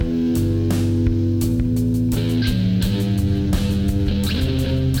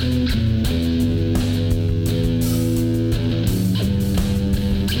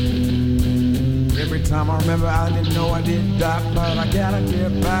time I remember I didn't know I did that, but I gotta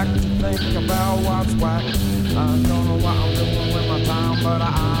get back to think about what's whack. I don't know what I'm doing with my time, but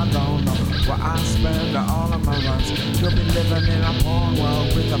I don't know where I spend all of my runs. You'll be living in a porn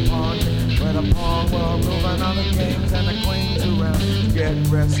world with a pawn chick, with a porn world moving on the games and the queens around. Get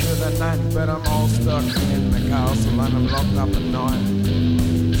rest of the night, but I'm all stuck in the castle and I'm locked up at night.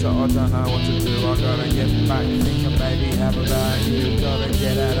 So I don't know what to do, I gotta get back, thinking baby, how about you? Gotta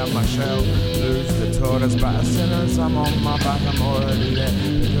get out of my shell, lose the tortoise, but as soon as I'm on my back, I'm already there.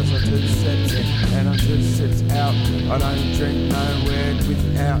 Because I'm 2 sets in, and I'm 2 sets out. I don't drink nowhere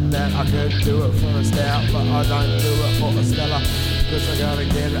without that. I could do it for a stout, but I don't do it for a Stella. Because I gotta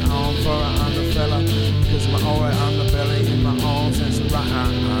get it on for an underfella. Because my oil underbelly in my own sense of right.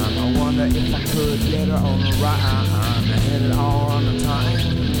 I wonder if I could get it on the right. I hit it all on the time.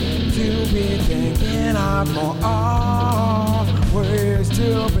 To be thinking I'm more always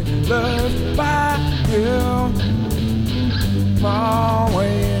to be loved by you. More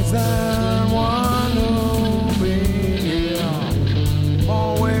ways than one to be here.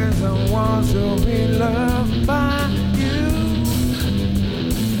 More ways than one to be loved by you.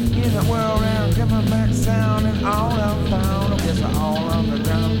 In the world round, coming back sounding all I'm found. I guess I'm all on the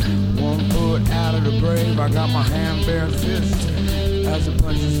ground. 1 foot out of the grave, I got my hand bare fist. As it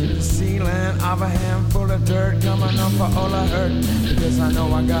punches through the ceiling, I've a handful of dirt coming up for all I hurt. Because I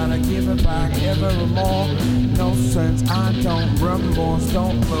know I gotta give it back evermore. No sense, I don't remorse,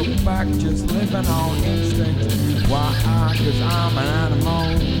 don't look back, just living on instinct. Why? Cause I'm an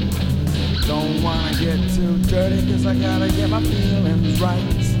animal. Don't wanna get too dirty, cause I gotta get my feelings right.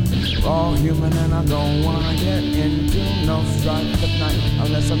 We're all human and I don't wanna get into no strife at night,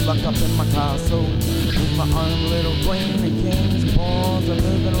 unless I'm locked up in my castle with my own little queen and kings, pawns, and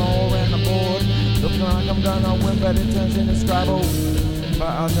moving all around the board. Looking like I'm gonna win, but it turns into Scrabble. But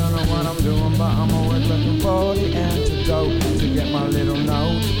I don't know what I'm doing, but I'm always looking for the antidote to get my little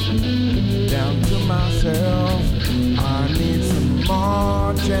note down to myself. I need some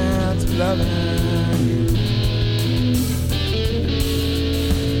more chance of loving you.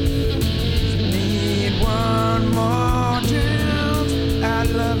 One more chance at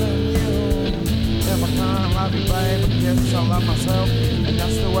loving you. If I can't love you, babe, I guess I'll love myself. And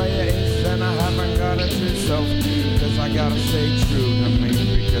that's the way it is, and I haven't got a true self. Cause I gotta stay true to me,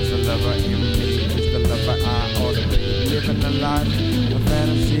 because the lover in me is the lover I ought to be. Living a life, a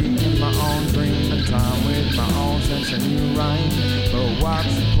fantasy in my own dream and time, with my own sense of new rhyme. But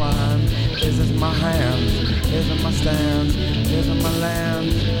what's the crime? Is it my hands? Is it my stands? Is it my land?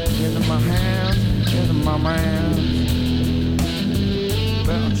 Is it my hands? Is it my man?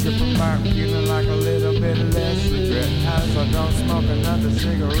 But I'm tripping back, feeling like a little bit less regret as I don't smoke another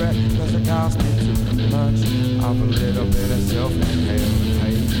cigarette, cause it cost me too much of a little bit of self-inhaled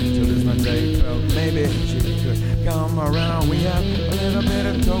hate. To lose my day felt maybe she could come around. We have a little bit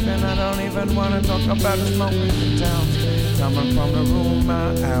of talk and I don't even wanna talk about the smoking in town. Coming from the room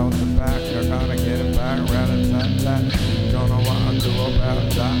out the back, I gotta get it back, rat-a-tat-tat. Don't know what I do about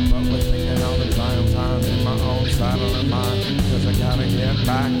that, but we're thinking all the time in my own saddle and mine. Cause I gotta get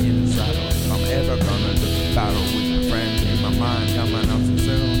back in the saddle if I'm ever gonna do battle with the friends in my mind coming up so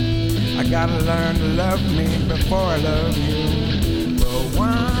soon. I gotta learn to love me before I love you. But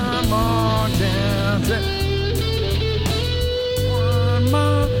one more chance, one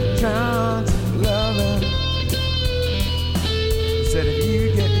more chance of loving. Said if you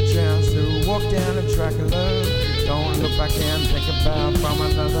get the chance to walk down the track of love, don't look back and think about from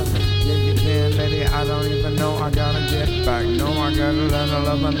another. Yeah, you can, baby, I don't even know. I gotta get back. No, I gotta learn to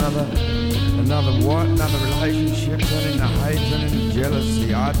love another. Another what? Another relationship turning to hate, turning to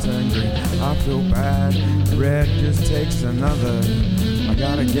jealousy. I turn green, I feel bad. Red just takes another. I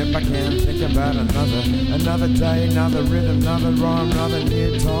gotta get back and think about another day, another rhythm, another rhyme, another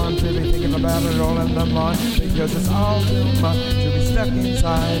new time to be thinking about it all in the mind. Because it's all too much to be stuck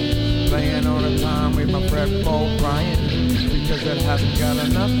inside, playing all the time with my fretball crying. Because it hasn't got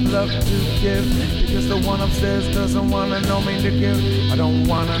enough love to give. Because the one upstairs doesn't wanna know me to give. I don't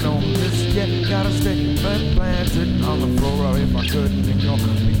wanna know this yet. Gotta stay planted on the floor, or if I couldn't ignore.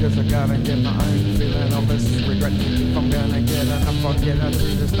 Because I gotta get my own feeling of this regret. If I'm gonna get enough, I'll get her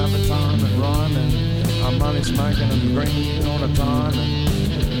through this another time and rhyming. I'm only smoking and green all the time.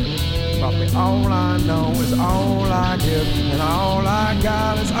 But all I know is all I give, and all I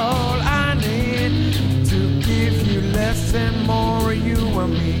got is all I need to give you less and more of you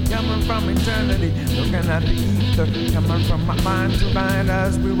and me. Coming from eternity, looking at the ether, coming from my mind to mind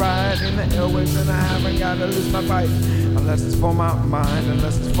as we ride in the airways, and I haven't got to lose my fight. Unless it's for my mind,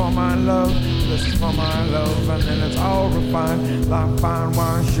 unless it's for my love, this is for my love, and then it's all refined like fine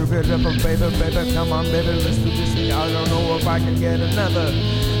wine, sugar dipper, baby, baby, come on, baby, let's do this. I don't know if I can get another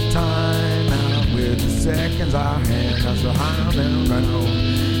time out with the seconds I had. That's the high and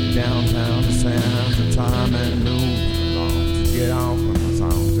round downtown, the sounds of time and move along to get off of my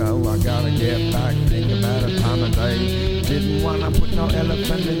song. So I gotta get back, think about a time of day. Didn't wanna put no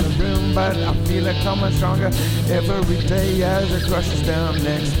elephant in the room, but I feel it coming stronger every day as it crushes down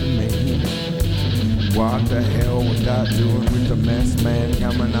next to me. What the hell was I doing with the mess man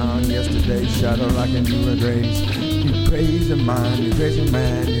coming on yesterday's shadow like a new race? You crazy man, you crazy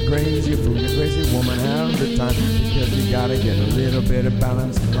man, you crazy fool, you crazy woman, have the time, because you gotta get a little bit of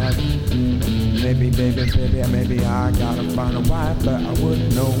balance in life. Maybe, baby, maybe I gotta find a wife, but I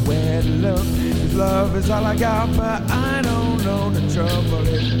wouldn't know where to look. Cause love is all I got, but I don't know the trouble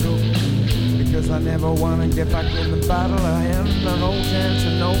it took. Because I never wanna get back in the battle. I am no chance,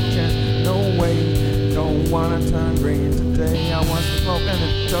 no way. Don't wanna turn green today. I want some smoking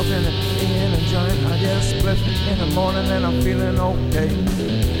and choking and in a joint. I get a split in the morning and I'm feeling okay.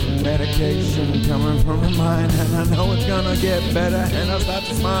 Medication coming from my mind, and I know it's gonna get better. And I start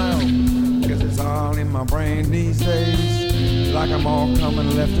to smile, cause it's all in my brain these days. Like I'm all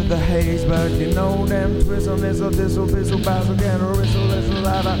coming left of the haze. But you know them twizzle, nizzle, dizzle, bizzle, bazzle, get a whistle, little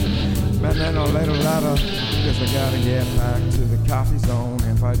ladder. Man, then a little ladder. Cause I gotta get back to the coffee zone.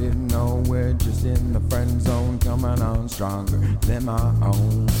 If I didn't know, we're just in the friend zone, coming on stronger than my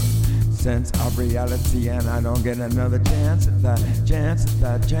own sense of reality. And I don't get another chance at that,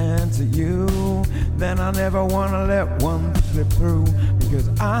 chance at you. Then I never wanna let one slip through, because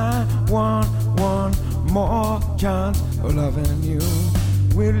I want one more chance of loving you.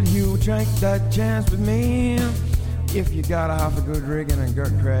 Will you take that chance with me? If you got a half a good rigging and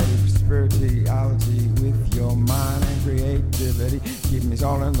good creative spirituality with your mind and creativity, keep me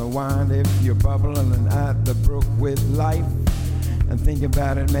all in the wine. If you're bubbling at the brook with life, and think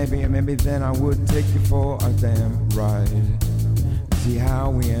about it, maybe then I would take you for a damn ride. See how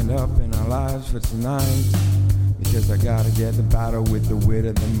we end up in our lives for tonight. Because I gotta get the battle with the wit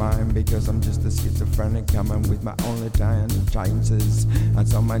of the mind. Because I'm just a schizophrenic coming with my only chances. And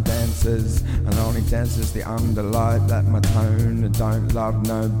so my dances, and only dances the underlight that my tone. And don't love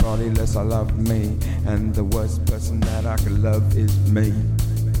nobody less I love me. And the worst person that I could love is me.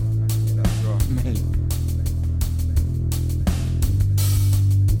 That's right, me.